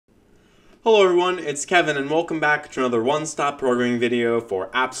Hello everyone, it's Kevin and welcome back to another one-stop programming video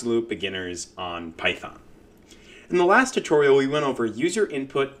for absolute beginners on Python. In the last tutorial we went over user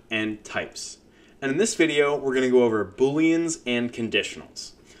input and types. And in this video we're going to go over Booleans and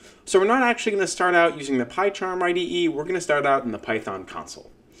conditionals. So we're not actually going to start out using the PyCharm IDE, we're going to start out in the Python console.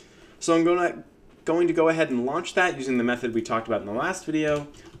 So I'm going to go ahead and launch that using the method we talked about in the last video.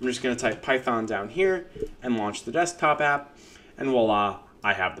 I'm just going to type Python down here and launch the desktop app, and voila,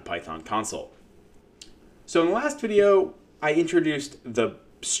 I have the Python console. So in the last video, I introduced the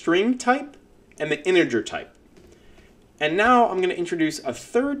string type and the integer type. And now I'm going to introduce a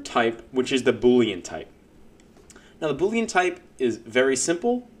third type, which is the Boolean type. Now the Boolean type is very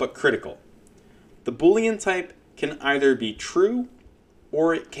simple, but critical. The Boolean type can either be true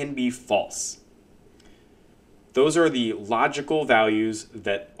or it can be false. Those are the logical values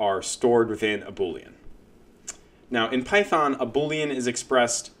that are stored within a Boolean. Now, in Python, a Boolean is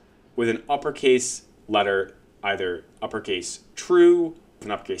expressed with an uppercase letter, either uppercase true with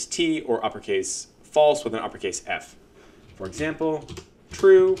an uppercase T or uppercase false with an uppercase F. For example,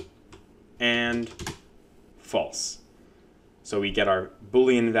 true and false. So we get our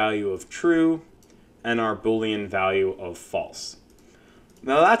Boolean value of true and our Boolean value of false.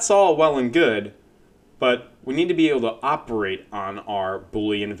 Now that's all well and good, but we need to be able to operate on our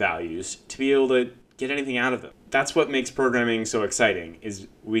Boolean values to be able to get anything out of them. That's what makes programming so exciting, is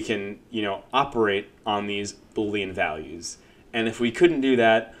we can, operate on these Boolean values. And if we couldn't do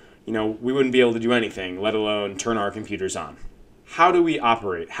that, we wouldn't be able to do anything, let alone turn our computers on. How do we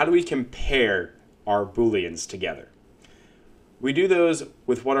operate? How do we compare our Booleans together? We do those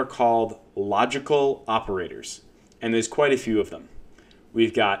with what are called logical operators, and there's quite a few of them.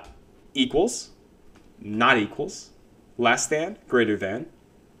 We've got equals, not equals, less than, greater than,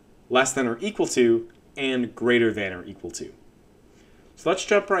 less than or equal to, and greater than or equal to. So let's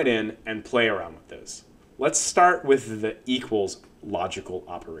jump right in and play around with those. Let's start with the equals logical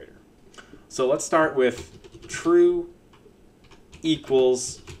operator. So let's start with true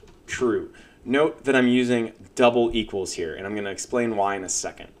equals true. Note that I'm using double equals here, and I'm going to explain why in a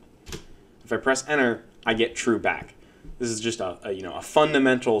second. If I press enter, I get true back. This is just a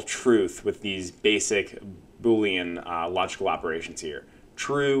fundamental truth with these basic Boolean logical operations here.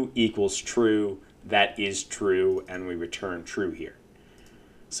 True equals true, that is true, and we return true here.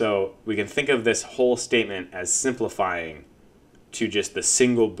 So we can think of this whole statement as simplifying to just the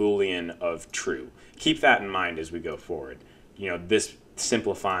single Boolean of true. Keep that in mind as we go forward. This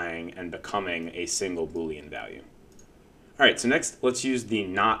simplifying and becoming a single Boolean value. All right, so next let's use the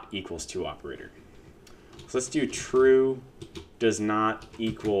not equals to operator. So let's do true does not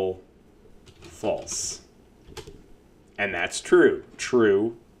equal false. And that's true.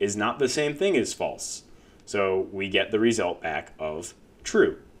 True is not the same thing as false. So we get the result back of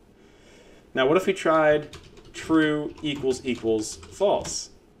true. Now what if we tried true equals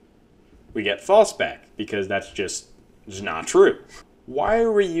false? We get false back because that's just not true. Why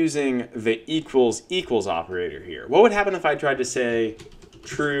are we using the equals operator here? What would happen if I tried to say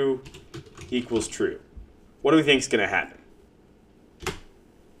true equals true? What do we think is going to happen?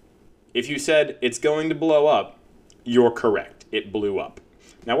 If you said it's going to blow up, you're correct. It blew up.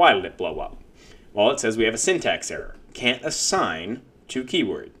 Now, why did it blow up? Well, it says we have a syntax error. Can't assign to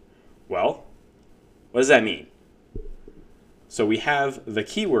keyword. Well, what does that mean? So we have the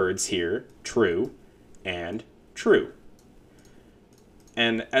keywords here, true and true.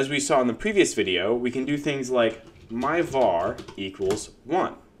 And as we saw in the previous video, we can do things like my var equals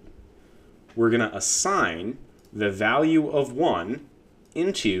 1. We're going to assign the value of 1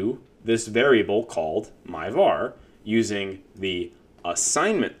 into this variable called my var using the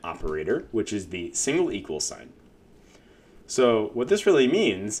assignment operator, which is the single equal sign. So what this really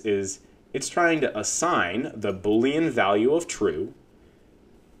means is it's trying to assign the Boolean value of true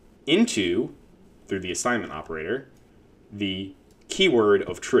into, through the assignment operator, the keyword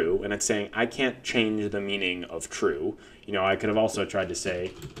of true, and it's saying I can't change the meaning of true. I could have also tried to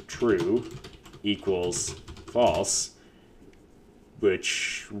say true equals false,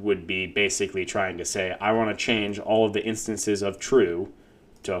 which would be basically trying to say I want to change all of the instances of true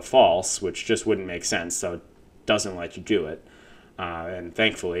to false, which just wouldn't make sense, so it doesn't let you do it. And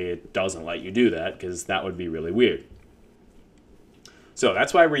thankfully it doesn't let you do that because that would be really weird. So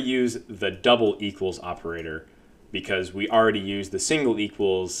that's why we use the double equals operator, because we already use the single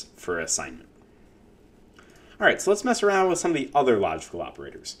equals for assignment. All right, so let's mess around with some of the other logical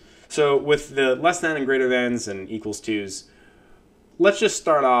operators. So with the less than and greater thans and equals to's, let's just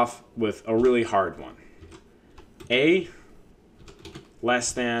start off with a really hard one. A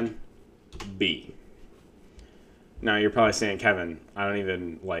less than B. Now you're probably saying, Kevin, I don't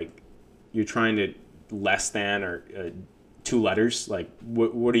even you're trying to less than or 2 letters, like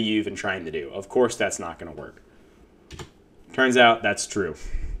what are you even trying to do? Of course that's not going to work. Turns out that's true.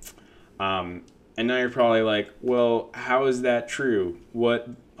 And now you're probably like, well, how is that true?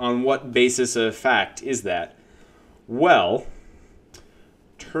 On what basis of fact is that? Well,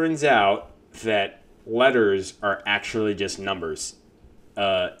 turns out that letters are actually just numbers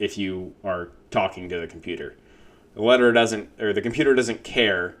if you are talking to the computer. The computer doesn't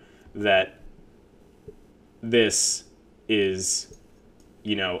care that this is,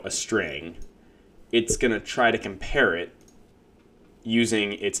 a string. It's going to try to compare it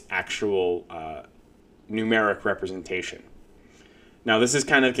using its actual numeric representation. Now, this is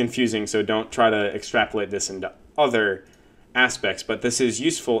kind of confusing, so don't try to extrapolate this into other aspects, but this is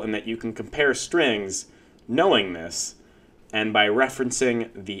useful in that you can compare strings knowing this, and by referencing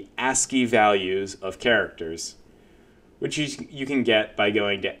the Ascii values of characters, which you can get by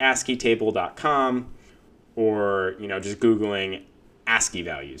going to AsciiTable.com or just Googling Ascii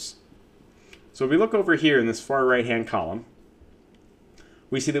values. So if we look over here in this far right-hand column,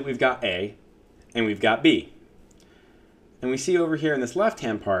 we see that we've got A and we've got B. And we see over here in this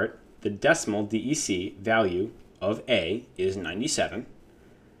left-hand part, the decimal DEC value of A is 97,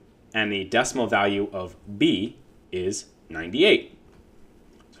 and the decimal value of B is 98.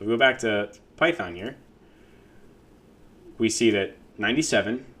 So if we go back to Python here, we see that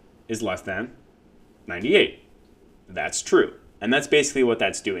 97 is less than 98. That's true. And that's basically what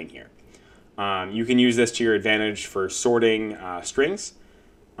that's doing here. You can use this to your advantage for sorting strings,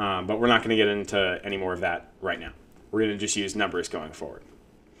 but we're not going to get into any more of that right now. We're going to just use numbers going forward.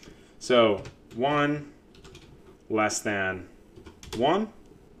 So 1 less than 1,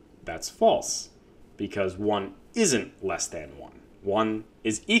 that's false, because 1 isn't less than 1. 1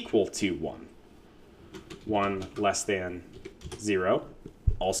 is equal to 1. 1 less than 0,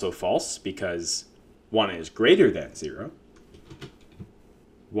 also false, because 1 is greater than 0.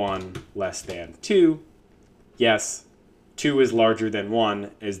 1 less than 2, yes, 2 is larger than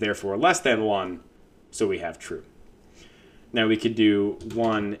 1, is therefore less than 1, so we have true. Now we could do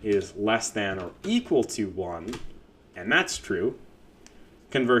 1 is less than or equal to 1, and that's true.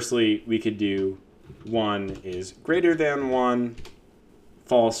 Conversely, we could do 1 is greater than 1,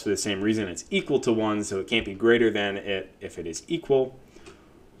 false for the same reason. It's equal to 1, so it can't be greater than it if it is equal.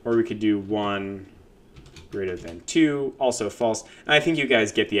 Or we could do 1 greater than 2, also false. And I think you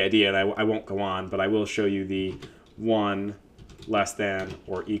guys get the idea, and I won't go on, but I will show you the 1 less than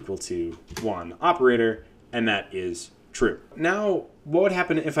or equal to 1 operator, and that is true. Now, what would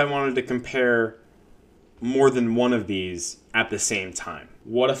happen if I wanted to compare more than one of these at the same time?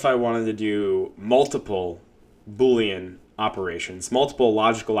 What if I wanted to do multiple Boolean operations, multiple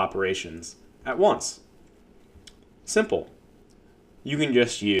logical operations at once? Simple. You can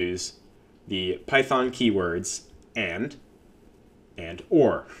just use the Python keywords and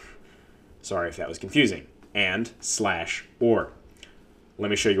or. Sorry if that was confusing. And/or. Let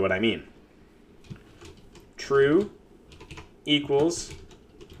me show you what I mean. True equals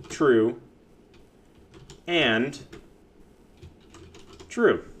true and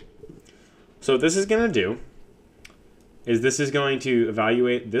true. So what this is going to do is this is going to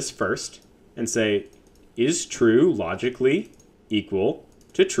evaluate this first and say, is true logically equal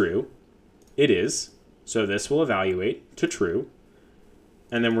to true? It is. So this will evaluate to true.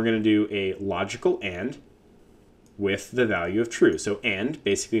 And then we're going to do a logical and with the value of true. So and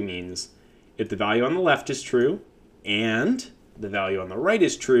basically means if the value on the left is true and the value on the right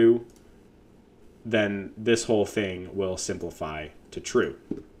is true, then this whole thing will simplify to true.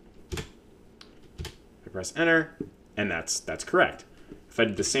 I press enter, and that's correct. If I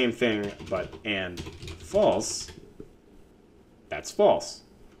did the same thing but and false, that's false.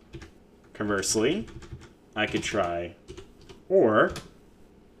 Conversely, I could try or,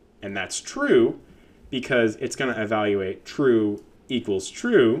 and that's true because it's going to evaluate true equals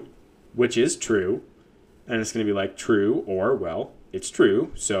true, which is true, and it's going to be like true or, well, it's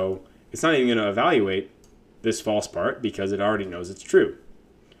true, so it's not even going to evaluate this false part because it already knows it's true.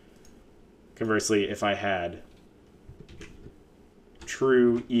 Conversely, if I had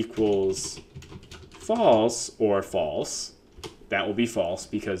true equals false or false, that will be false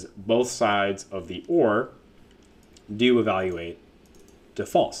because both sides of the or do evaluate to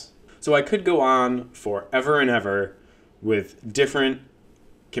false. So I could go on forever and ever with different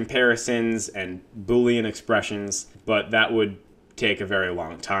comparisons and Boolean expressions, but that would take a very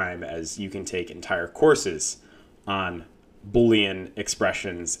long time, as you can take entire courses on Boolean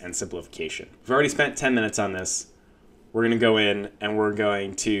expressions and simplification. We've already spent 10 minutes on this. We're going to go in and we're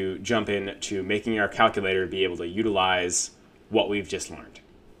going to jump into making our calculator be able to utilize what we've just learned.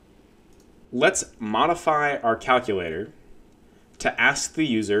 let's modify our calculator to ask the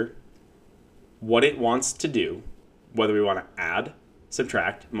user what it wants to do, whether we want to add,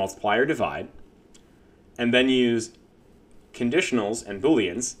 subtract, multiply, or divide, and then use conditionals and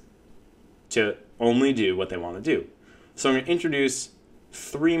Booleans to only do what they want to do. So I'm going to introduce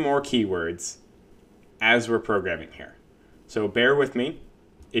 3 more keywords as we're programming here. So bear with me.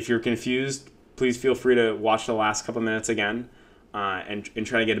 If you're confused, please feel free to watch the last couple minutes again and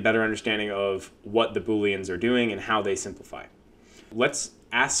try to get a better understanding of what the Booleans are doing and how they simplify. Let's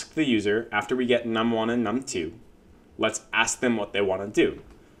ask the user, after we get num1 and num2, let's ask them what they want to do.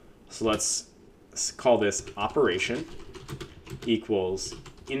 So let's call this operation equals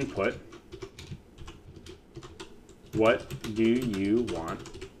input. What do you want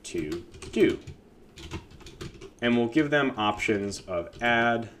to do? And we'll give them options of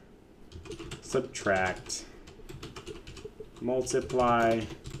add, subtract, multiply,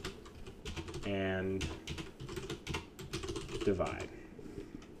 and divide.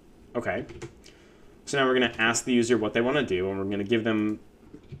 Okay. So now we're going to ask the user what they want to do, and we're going to give them,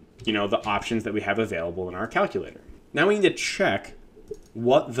 the options that we have available in our calculator. Now we need to check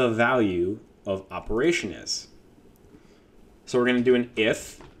what the value of operation is. So we're going to do an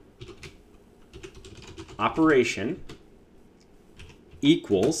if operation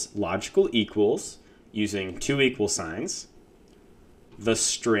equals, logical equals, using 2 equal signs, the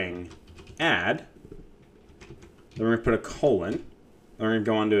string add, then we're going to put a colon, then we're going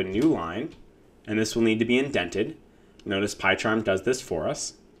to go on to a new line, and this will need to be indented. Notice PyCharm does this for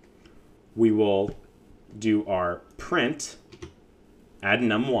us. We will do our print, add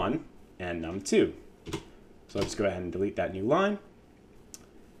num1 and num2. So let's go ahead and delete that new line.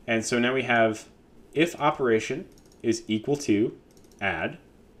 And so now we have if operation is equal to add,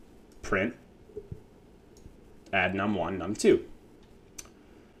 print, add num1, num2.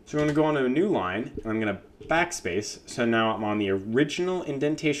 So we're going to go on to a new line, and I'm going to backspace. So now I'm on the original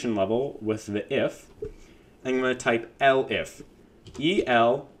indentation level with the if. And I'm going to type elif,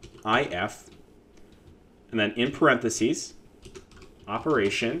 E-L-I-F, and then in parentheses,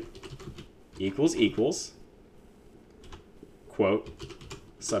 operation equals equals, quote,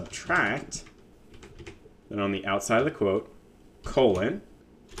 subtract, then on the outside of the quote, colon,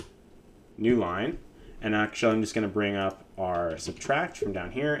 new line, and actually I'm just going to bring up our subtract from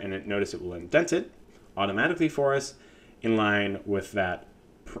down here, and notice it will indent it automatically for us in line with that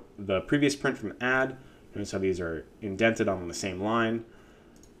the previous print from add. Notice how these are indented on the same line.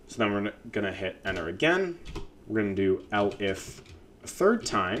 So then we're going to hit enter again. We're going to do elif a third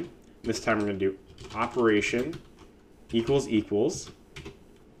time. This time we're going to do operation equals equals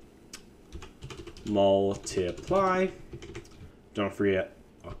multiply. Don't forget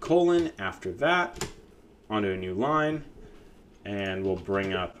a colon after that. Onto a new line, and we'll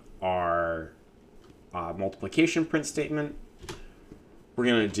bring up our multiplication print statement. We're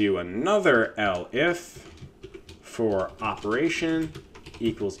going to do another elif for operation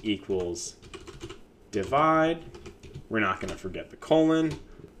equals equals divide. We're not going to forget the colon.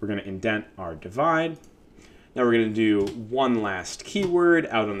 We're going to indent our divide. Now we're going to do one last keyword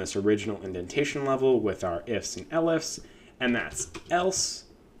out on this original indentation level with our ifs and elifs, and that's else,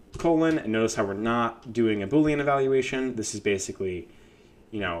 colon, and notice how we're not doing a Boolean evaluation. This is basically,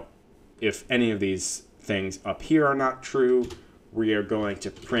 if any of these things up here are not true, we are going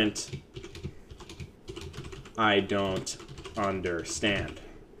to print I don't understand,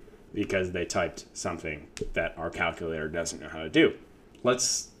 because they typed something that our calculator doesn't know how to do.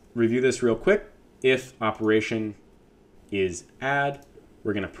 Let's review this real quick. If operation is add,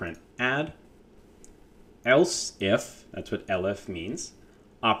 we're going to print add. Else if, that's what elif means,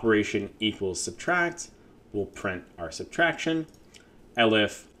 operation equals subtract, we'll print our subtraction.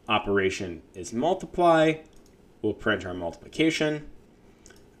 Elif operation is multiply, we'll print our multiplication.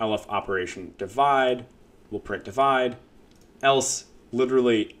 Elif operation divide, we'll print divide. Else,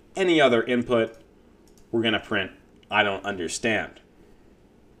 literally any other input, we're going to print I don't understand.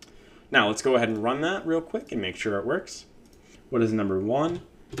 Now let's go ahead and run that real quick and make sure it works. What is number 1?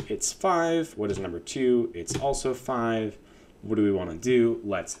 It's 5. What is number 2? It's also 5. What do we want to do?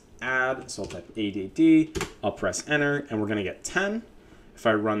 Let's add. So I'll type ADD. I'll press enter, and we're going to get 10. If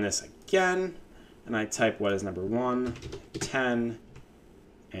I run this again, and I type what is number 1, 10,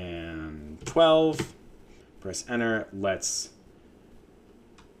 and 12, press enter. Let's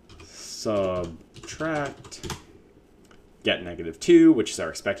subtract, get -2, which is our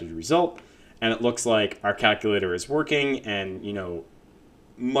expected result. And it looks like our calculator is working and,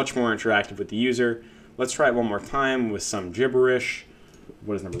 much more interactive with the user. Let's try it one more time with some gibberish.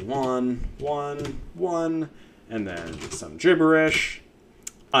 What is number 1? 1, 1, and then some gibberish.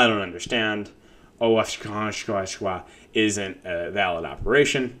 I don't understand. Isn't a valid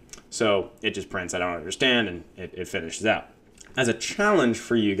operation. So it just prints I don't understand, and it finishes out. As a challenge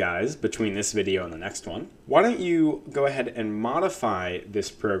for you guys between this video and the next one, why don't you go ahead and modify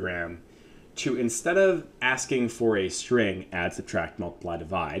this program to, instead of asking for a string, add, subtract, multiply,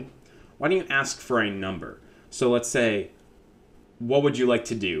 divide, why don't you ask for a number? So let's say, what would you like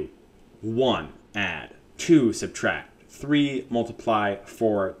to do? 1, add, 2, subtract, 3, multiply,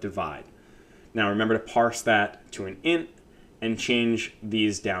 4, divide. Now remember to parse that to an int and change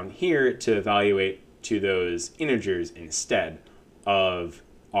these down here to evaluate to those integers instead of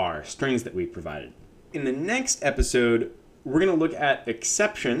our strings that we provided. In the next episode, we're going to look at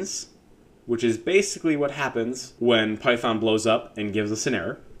exceptions, which is basically what happens when Python blows up and gives us an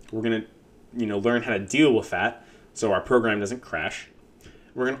error. We're going to learn how to deal with that so our program doesn't crash.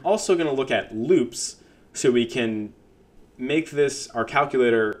 We're also going to look at loops so we can make our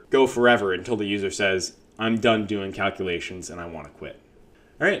calculator go forever until the user says, I'm done doing calculations and I want to quit.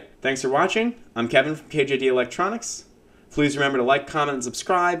 All right, thanks for watching. I'm Kevin from kjdElectronics. Please remember to like, comment, and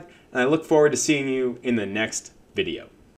subscribe, and I look forward to seeing you in the next video.